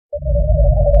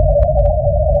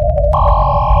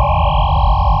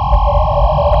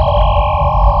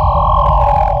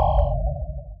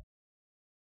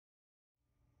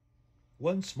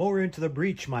Once more into the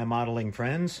breach, my modeling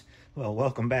friends. Well,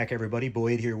 welcome back everybody.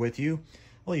 Boyd here with you.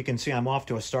 Well, you can see I'm off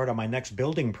to a start on my next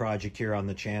building project here on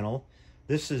the channel.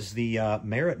 This is the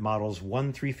Merit Models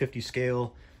 1/350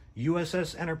 scale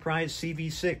USS Enterprise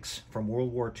CV-6 from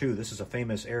World War II. This is a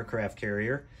famous aircraft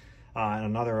carrier, and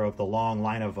another of the long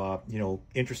line of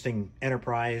interesting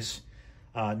Enterprise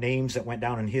names that went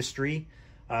down in history.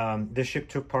 This ship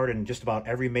took part in just about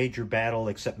every major battle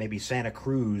except maybe Santa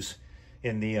Cruz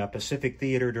in the Pacific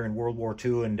Theater during World War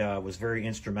II, and was very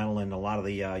instrumental in a lot of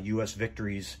the U.S.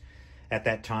 victories at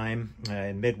that time,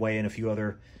 in Midway and a few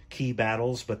other key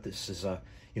battles. But this is a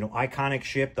iconic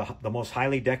ship, the most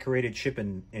highly decorated ship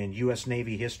in U.S.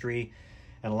 Navy history,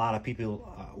 and a lot of people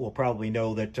will probably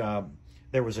know that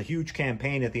there was a huge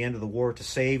campaign at the end of the war to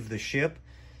save the ship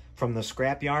from the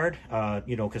scrapyard,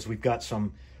 because we've got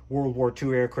some World War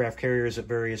II aircraft carriers at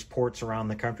various ports around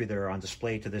the country that are on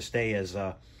display to this day as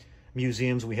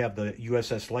museums. We have the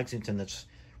USS Lexington that's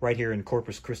right here in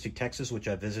Corpus Christi, Texas, which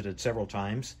I visited several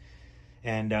times.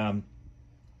 And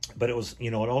but it was,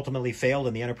 it ultimately failed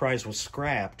and the Enterprise was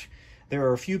scrapped. There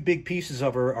are a few big pieces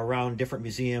of her around different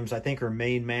museums. I think her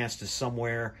main mast is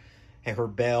somewhere, and her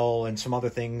bell and some other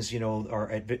things,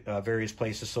 are at various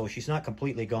places. So she's not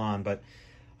completely gone, but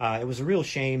it was a real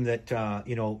shame that,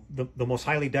 the most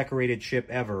highly decorated ship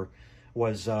ever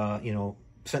was,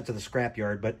 sent to the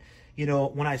scrapyard. But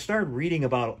when I started reading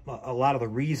about a lot of the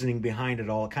reasoning behind it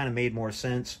all, it kind of made more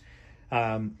sense.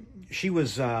 She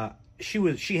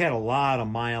had a lot of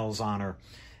miles on her,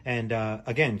 and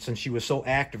again, since she was so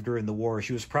active during the war,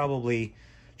 she was probably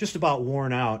just about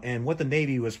worn out. And what the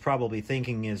Navy was probably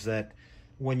thinking is that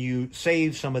when you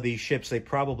save some of these ships, they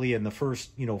probably in the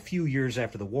first few years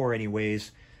after the war,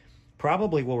 anyways,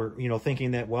 probably were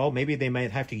thinking that, well, maybe they might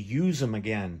have to use them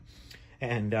again.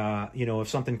 And, if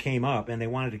something came up, and they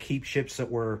wanted to keep ships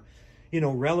that were,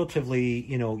 relatively,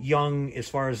 young as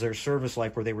far as their service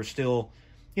life, where they were still,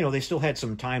 they still had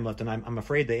some time left. And I'm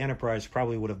afraid the Enterprise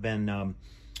probably would have been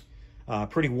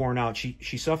pretty worn out.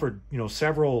 She suffered,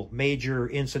 several major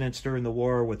incidents during the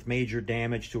war with major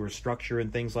damage to her structure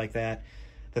and things like that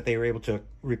they were able to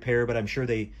repair. But I'm sure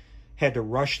they had to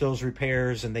rush those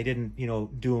repairs, and they didn't,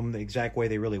 do them the exact way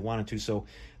they really wanted to. So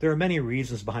there are many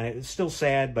reasons behind it. It's still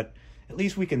sad, but at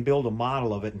least we can build a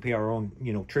model of it and pay our own,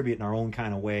 tribute in our own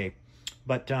kind of way.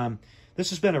 But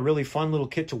this has been a really fun little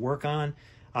kit to work on.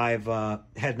 I've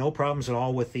had no problems at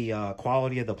all with the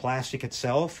quality of the plastic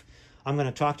itself. I'm going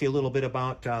to talk to you a little bit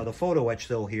about the photo etch,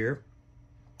 though, here.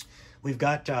 We've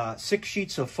got 6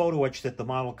 sheets of photo etch that the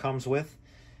model comes with.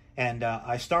 And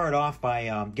I started off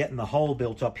by getting the hull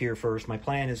built up here first. My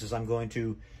plan is I'm going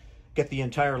to get the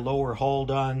entire lower hull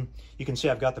done. You can see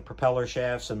I've got the propeller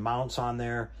shafts and mounts on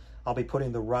there. I'll be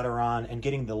putting the rudder on and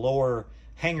getting the lower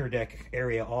hangar deck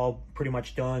area all pretty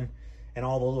much done, and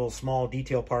all the little small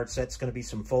detail parts. That's going to be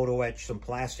some photo etch, some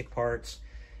plastic parts,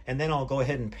 and then I'll go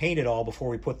ahead and paint it all before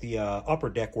we put the upper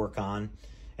deck work on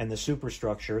and the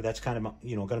superstructure. That's kind of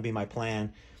going to be my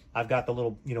plan. I've got the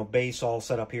little base all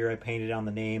set up here. I painted on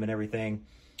the name and everything,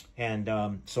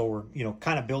 and so we're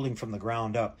kind of building from the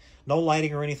ground up. No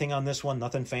lighting or anything on this one,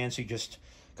 nothing fancy. Just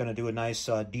going to do a nice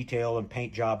detail and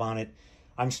paint job on it.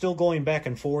 I'm still going back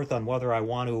and forth on whether I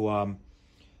want to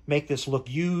make this look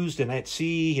used and at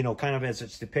sea, kind of as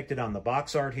it's depicted on the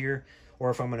box art here,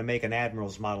 or if I'm going to make an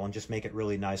Admiral's model and just make it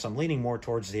really nice. I'm leaning more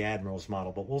towards the Admiral's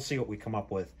model, but we'll see what we come up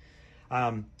with.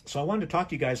 So I wanted to talk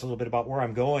to you guys a little bit about where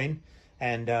I'm going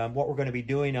and what we're going to be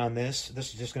doing on this.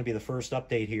 This is just going to be the first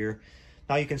update here.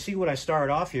 Now you can see what I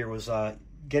started off here was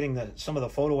getting some of the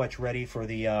photo etch ready for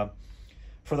the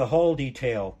hull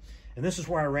detail. And this is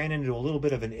where I ran into a little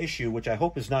bit of an issue, which I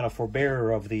hope is not a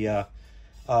forebearer of the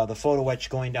photo etch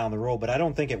going down the road, but I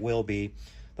don't think it will be.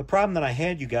 The problem that I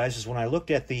had, you guys, is when I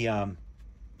looked at the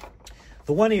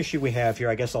one issue we have here,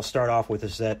 I guess I'll start off with,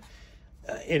 is that,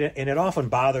 it often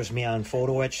bothers me on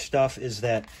photo etch stuff, is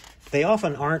that they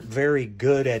often aren't very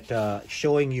good at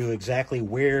showing you exactly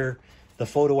where the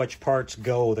photo etch parts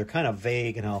go. They're kind of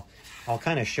vague, and I'll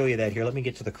kind of show you that here. Let me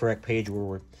get to the correct page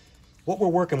where what we're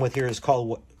working with here is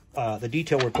called the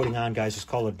detail we're putting on, guys, is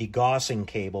called a degaussing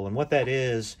cable. And what that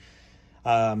is,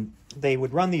 they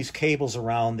would run these cables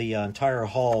around the entire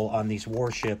hull on these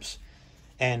warships,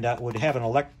 and would have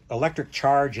an electric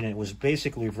charge, and it was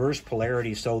basically reverse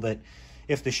polarity, so that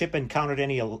if the ship encountered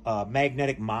any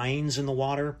magnetic mines in the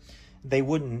water, they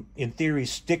wouldn't, in theory,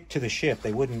 stick to the ship.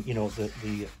 They wouldn't,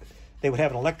 they would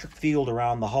have an electric field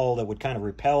around the hull that would kind of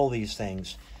repel these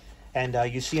things. And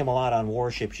you see them a lot on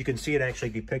warships. You can see it actually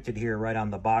depicted here right on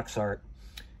the box art,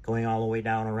 going all the way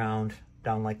down around,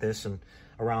 down like this, and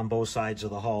around both sides of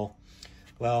the hull.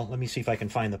 Well, let me see if I can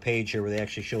find the page here where they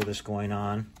actually show this going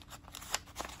on.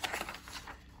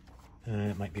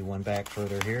 It might be one back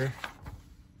further here.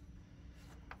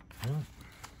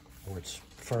 Or it's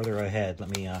further ahead.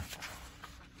 Let me, yeah,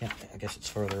 I guess it's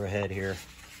further ahead here.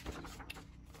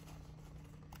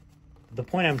 The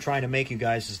point I'm trying to make, you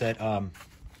guys, is that,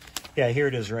 yeah, here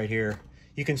it is right here.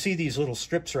 You can see these little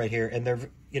strips right here, and they're,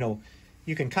 you know,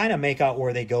 you can kind of make out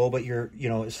where they go, but you're, you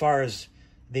know, as far as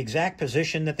the exact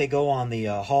position that they go on the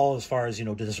hull, as far as, you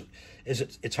know,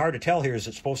 it's hard to tell here. Is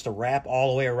it supposed to wrap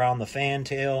all the way around the fan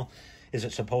tail? Is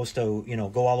it supposed to, you know,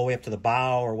 go all the way up to the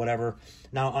bow or whatever?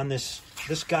 Now, on this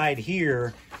guide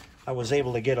here, I was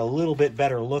able to get a little bit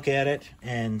better look at it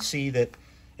and see that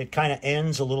it kind of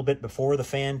ends a little bit before the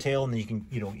fan tail, and then you can,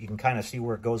 you know, you can kind of see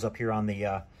where it goes up here on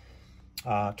the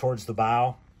towards the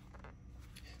bow.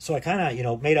 So I kind of, you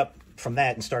know, made up from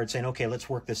that and started saying, okay, let's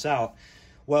work this out.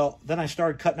 Well, then I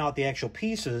started cutting out the actual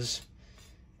pieces,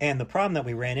 and the problem that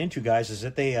we ran into, guys, is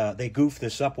that they goofed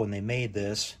this up when they made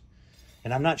this.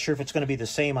 And I'm not sure if it's going to be the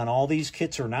same on all these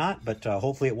kits or not, but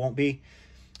hopefully it won't be.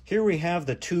 Here we have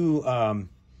the two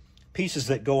pieces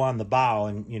that go on the bow,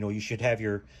 and, you know, you should have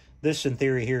your, this in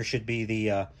theory here should be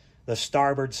the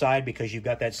starboard side, because you've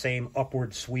got that same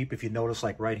upward sweep, if you notice,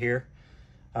 like right here.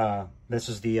 This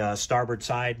is the starboard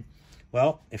side.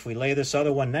 Well, if we lay this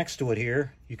other one next to it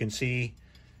here, you can see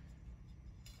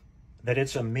that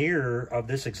it's a mirror of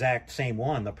this exact same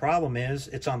one. The problem is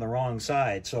it's on the wrong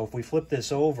side. So if we flip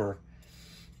this over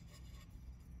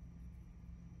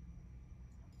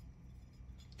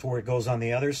to where it goes on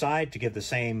the other side to give the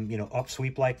same, you know, up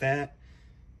sweep like that,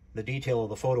 the detail of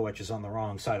the photo etch is on the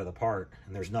wrong side of the part,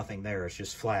 and there's nothing there. It's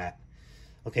just flat.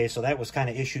 Okay, so that was kind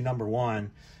of issue number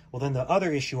one. Well, then the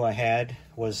other issue I had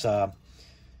was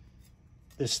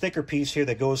this thicker piece here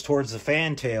that goes towards the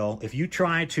fan tail. If you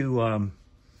try to,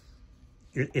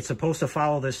 it's supposed to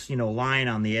follow this, you know, line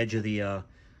on the edge of the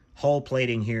hull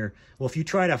plating here. Well, if you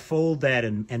try to fold that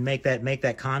and make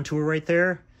that contour right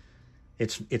there,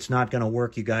 it's not going to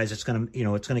work, you guys. It's going to, you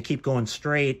know, it's going to keep going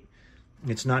straight.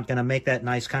 It's not going to make that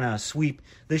nice kind of sweep.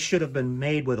 This should have been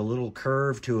made with a little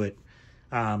curve to it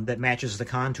that matches the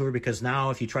contour, because now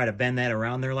if you try to bend that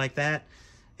around there like that,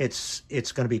 it's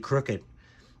going to be crooked.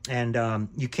 And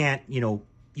you can't, you know,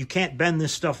 you can't bend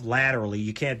this stuff laterally.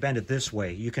 You can't bend it this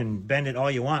way. You can bend it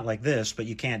all you want like this, but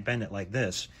you can't bend it like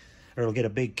this, or it'll get a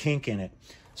big kink in it.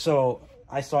 So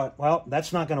I thought, well,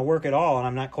 that's not going to work at all, and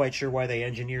I'm not quite sure why they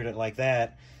engineered it like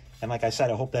that. And like I said,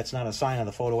 I hope that's not a sign of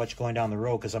the photo etch going down the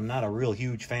road, because I'm not a real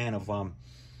huge fan of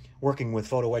working with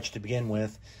photo etch to begin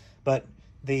with. But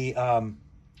the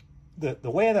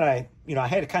way that I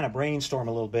had to kind of brainstorm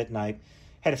a little bit, and I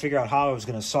had to figure out how I was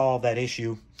going to solve that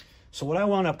issue. So what I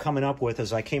wound up coming up with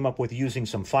is I came up with using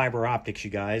some fiber optics, you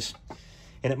guys.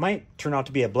 And it might turn out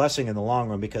to be a blessing in the long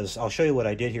run, because I'll show you what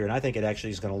I did here, and I think it actually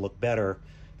is going to look better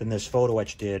than this photo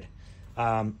etch did.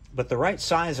 But the right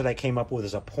size that I came up with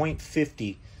is a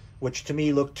 0.50, which to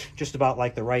me looked just about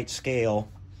like the right scale.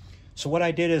 So what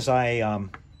I did is I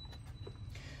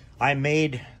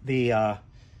made the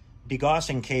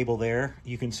degaussing cable there.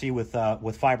 You can see with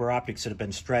fiber optics that have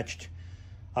been stretched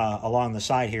along the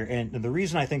side here. And the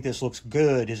reason I think this looks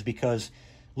good is because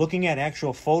looking at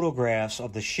actual photographs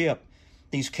of the ship,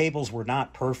 these cables were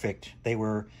not perfect. They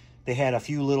had a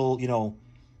few little, you know,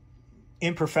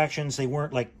 imperfections. They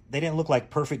didn't look like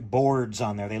perfect boards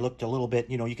on there. They looked a little bit,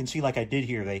 you know, you can see like I did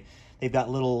here. They've got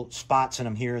little spots in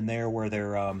them here and there where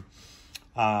they're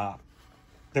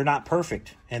not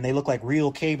perfect, and they look like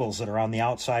real cables that are on the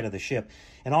outside of the ship.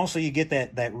 And also you get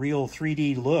that real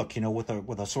 3D look, you know, with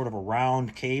a sort of a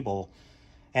round cable.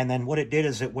 And then what it did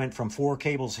is it went from 4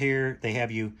 cables here. They have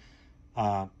you,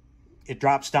 it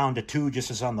drops down to 2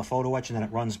 just as on the photo etch, and then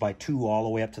it runs by 2 all the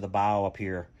way up to the bow up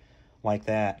here like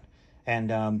that.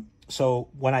 And so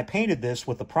when I painted this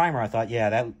with the primer, I thought,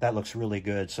 yeah, that looks really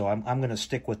good. So I'm going to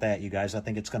stick with that, you guys. I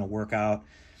think it's going to work out.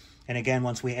 And again,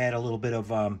 once we add a little bit of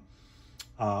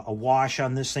a wash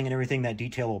on this thing and everything, that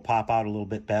detail will pop out a little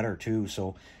bit better too.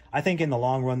 So I think in the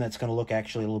long run, that's going to look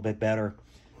actually a little bit better.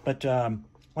 But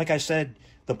like I said,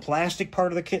 the plastic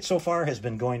part of the kit so far has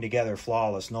been going together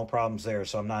flawless. No problems there.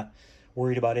 So I'm not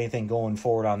worried about anything going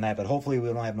forward on that. But hopefully we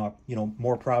don't have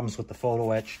more problems with the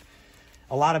photo etch.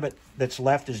 A lot of it that's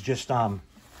left is just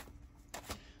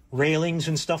railings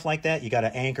and stuff like that. You got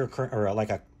an anchor or like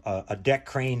a deck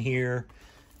crane here.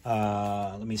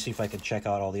 Let me see if I can check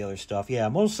out all the other stuff. Yeah,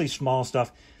 mostly small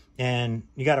stuff. And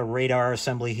you got a radar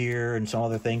assembly here and some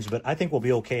other things, but I think we'll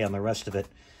be okay on the rest of it.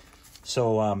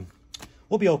 So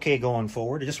we'll be okay going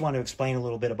forward. I just want to explain a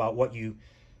little bit about what you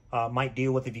might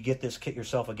deal with if you get this kit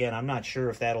yourself. Again, I'm not sure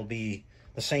if that'll be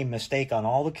the same mistake on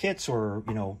all the kits, or,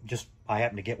 you know, just I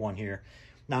happen to get one here.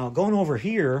 Now, going over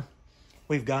here,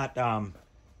 we've got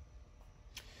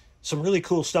some really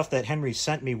cool stuff that Henry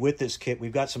sent me with this kit.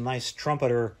 We've got some nice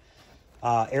Trumpeter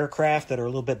aircraft that are a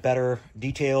little bit better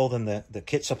detail than the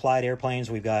kit supplied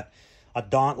airplanes. We've got a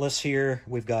Dauntless here,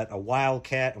 we've got a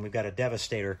Wildcat, and we've got a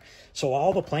Devastator. So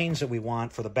all the planes that we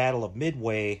want for the Battle of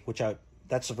Midway,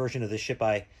 that's the version of this ship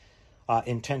I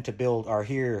intend to build, are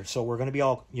here. So we're going to be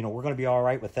all, you know, we're going to be all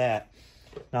right with that.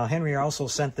 Now, Henry also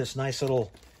sent this nice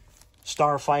little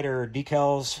Starfighter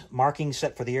decals marking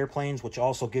set for the airplanes, which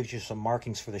also gives you some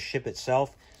markings for the ship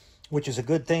itself, which is a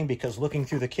good thing, because looking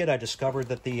through the kit, I discovered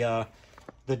that the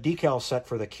decal set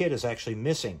for the kit is actually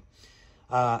missing.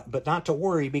 But not to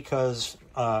worry, because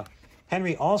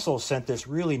Henry also sent this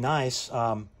really nice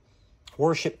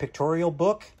warship pictorial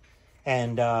book,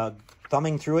 and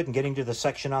thumbing through it and getting to the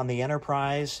section on the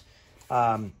Enterprise,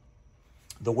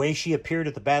 the way she appeared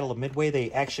at the Battle of Midway,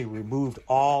 they actually removed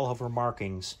all of her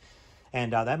markings.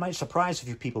 And that might surprise a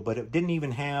few people, but it didn't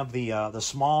even have the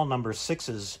small number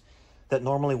 6s that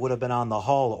normally would have been on the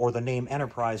hull, or the name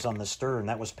Enterprise on the stern.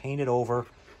 That was painted over.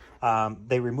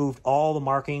 They removed all the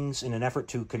markings in an effort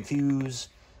to confuse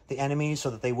the enemy so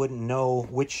that they wouldn't know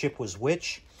which ship was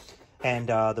which. And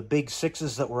the big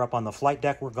 6s that were up on the flight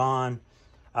deck were gone.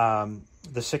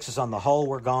 The 6s on the hull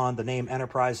were gone. The name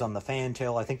Enterprise on the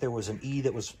fantail. I think there was an E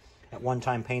that was at one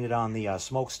time painted on the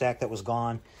smokestack that was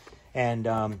gone.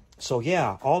 And so,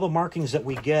 yeah, all the markings that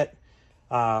we get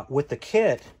with the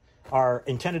kit are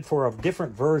intended for a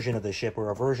different version of the ship, or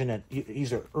a version that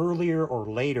either earlier or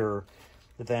later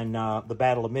than the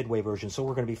Battle of Midway version. So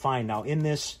we're going to be fine. Now, in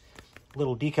this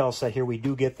little decal set here, we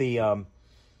do get the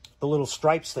little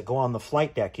stripes that go on the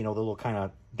flight deck, you know, the little kind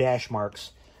of dash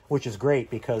marks, which is great,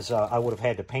 because I would have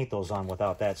had to paint those on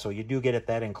without that. So you do get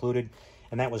that included,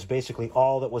 and that was basically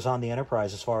all that was on the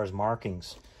Enterprise as far as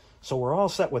markings. So we're all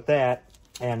set with that,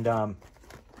 and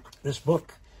this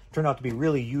book turned out to be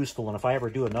really useful. And if I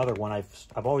ever do another one,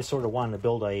 I've always sort of wanted to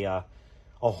build a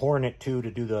Hornet 2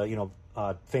 to do the, you know,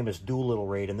 famous Doolittle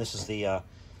raid, and this is the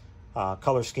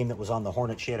color scheme that was on the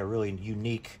Hornet. She had a really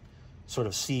unique sort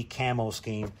of sea camo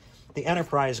scheme. The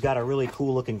Enterprise got a really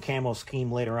cool looking camo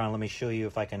scheme later on. Let me show you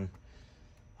if I can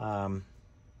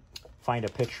find a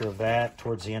picture of that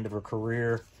towards the end of her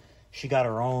career. She got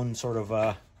her own sort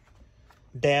of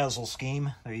dazzle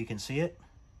scheme. There you can see it.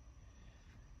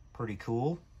 Pretty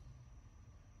cool.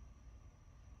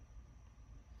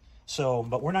 So,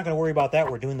 but we're not going to worry about that.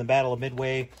 We're doing the Battle of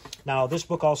Midway. Now, this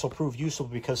book also proved useful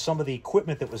because some of the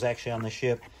equipment that was actually on the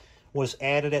ship was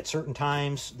added at certain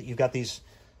times. You've got these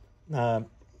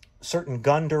certain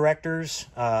gun directors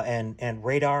and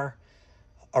radar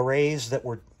arrays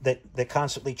that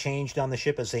constantly changed on the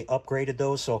ship as they upgraded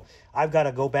those. So I've got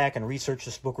to go back and research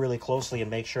this book really closely and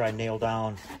make sure I nail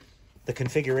down the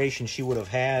configuration she would have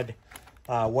had,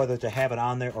 whether to have it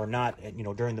on there or not, you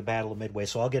know, during the Battle of Midway.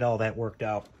 So I'll get all that worked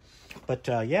out. But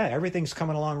yeah, everything's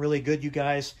coming along really good, you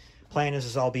guys. Plan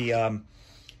is I'll be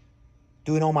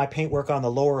doing all my paintwork on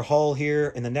the lower hull here.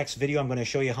 In the next video, I'm going to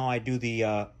show you how I do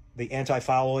the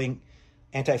anti-fouling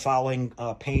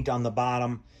paint on the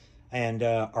bottom, and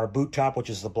our boot top, which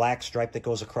is the black stripe that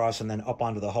goes across and then up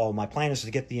onto the hull. My plan is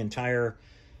to get the entire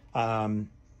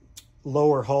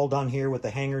lower hull done here with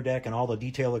the hangar deck and all the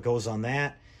detail that goes on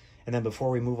that. And then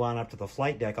before we move on up to the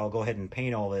flight deck, I'll go ahead and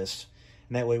paint all this.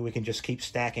 And that way we can just keep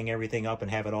stacking everything up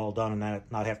and have it all done, and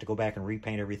not have to go back and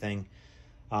repaint everything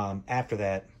after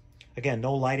that. Again,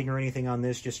 no lighting or anything on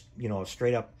this, just, you know,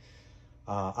 straight up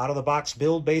out-of-the-box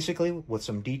build, basically, with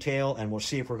some detail. And we'll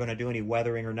see if we're going to do any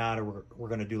weathering or not, or we're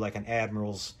going to do like an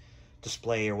Admiral's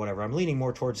display or whatever. I'm leaning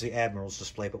more towards the Admiral's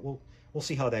display, but we'll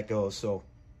see how that goes. So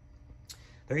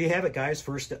there you have it, guys.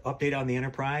 First update on the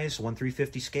Enterprise,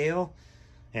 1/350 scale.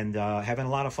 And having a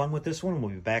lot of fun with this one.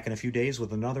 We'll be back in a few days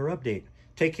with another update.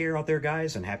 Take care out there,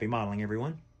 guys, and happy modeling,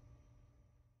 everyone.